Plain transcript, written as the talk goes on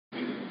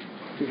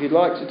If you'd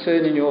like to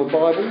turn in your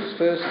Bibles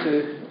first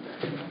to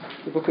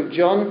the book of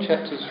John,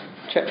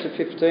 chapter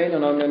 15,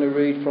 and I'm going to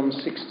read from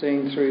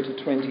 16 through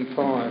to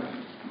 25.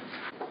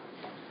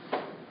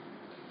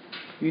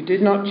 You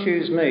did not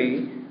choose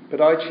me, but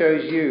I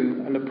chose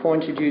you and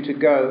appointed you to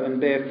go and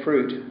bear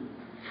fruit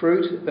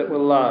that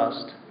will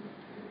last.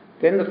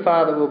 Then the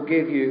Father will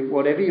give you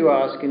whatever you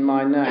ask in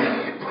my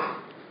name.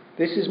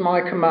 This is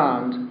my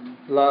command: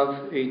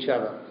 love each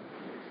other.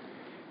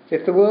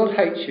 If the world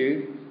hates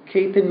you,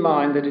 keep in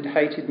mind that it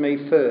hated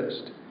me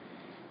first.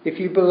 If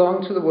you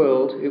belong to the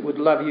world, it would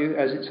love you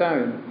as its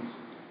own.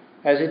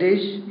 As it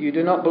is, you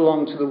do not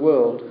belong to the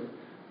world,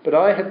 but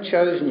I have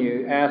chosen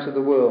you out of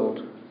the world.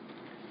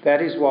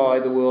 That is why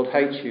the world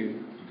hates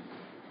you.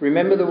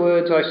 Remember the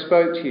words I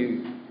spoke to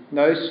you.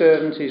 No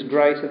servant is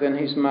greater than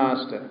his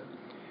master.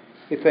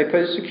 If they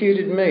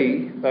persecuted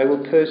me, they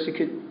will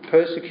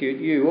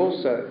persecute you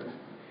also.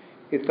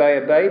 If they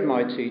obeyed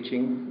my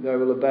teaching, they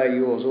will obey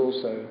yours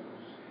also.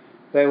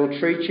 They will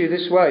treat you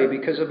this way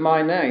because of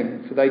my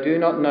name, for they do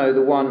not know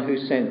the one who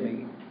sent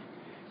me.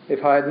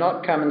 If I had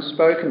not come and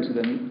spoken to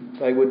them,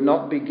 they would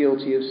not be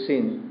guilty of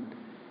sin.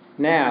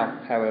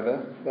 Now,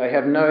 however, they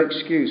have no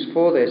excuse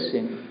for their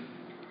sin.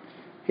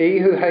 He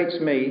who hates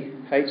me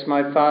hates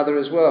my Father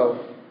as well.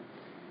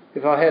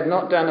 If I had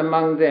not done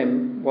among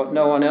them what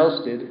no one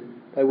else did,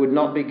 they would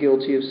not be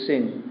guilty of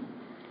sin.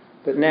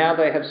 But now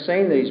they have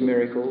seen these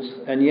miracles,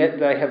 and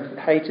yet they have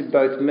hated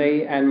both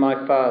me and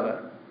my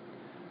Father.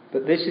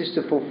 But this is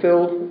to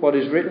fulfill what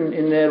is written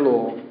in their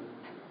law: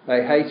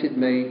 they hated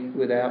me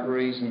without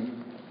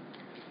reason.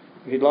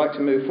 If you'd like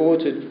to move forward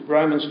to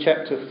Romans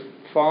chapter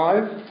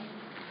 5,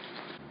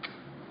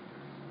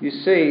 you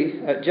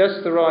see, at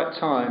just the right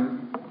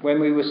time, when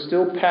we were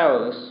still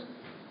powerless,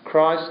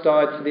 Christ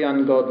died for the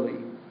ungodly.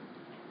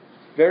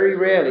 Very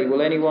rarely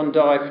will anyone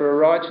die for a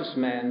righteous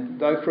man,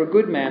 though for a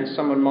good man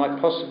someone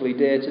might possibly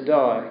dare to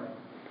die.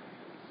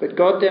 But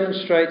God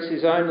demonstrates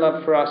his own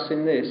love for us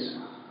in this: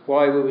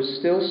 while we were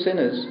still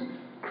sinners,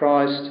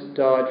 Christ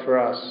died for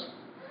us.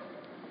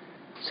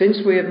 Since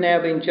we have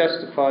now been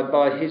justified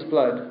by his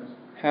blood,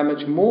 how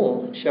much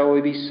more shall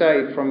we be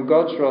saved from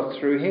God's wrath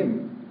through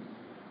him?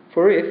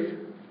 For if,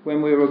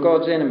 when we were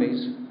God's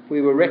enemies,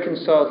 we were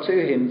reconciled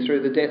to him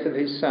through the death of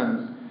his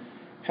Son,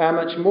 how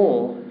much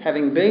more,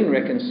 having been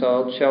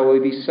reconciled, shall we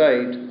be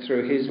saved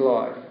through his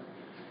life?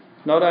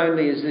 Not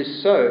only is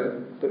this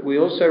so, but we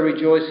also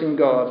rejoice in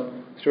God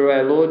through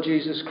our Lord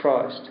Jesus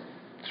Christ,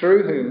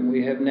 through whom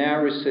we have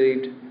now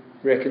received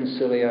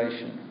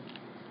reconciliation.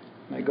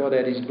 May God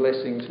add his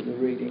blessing to the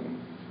reading.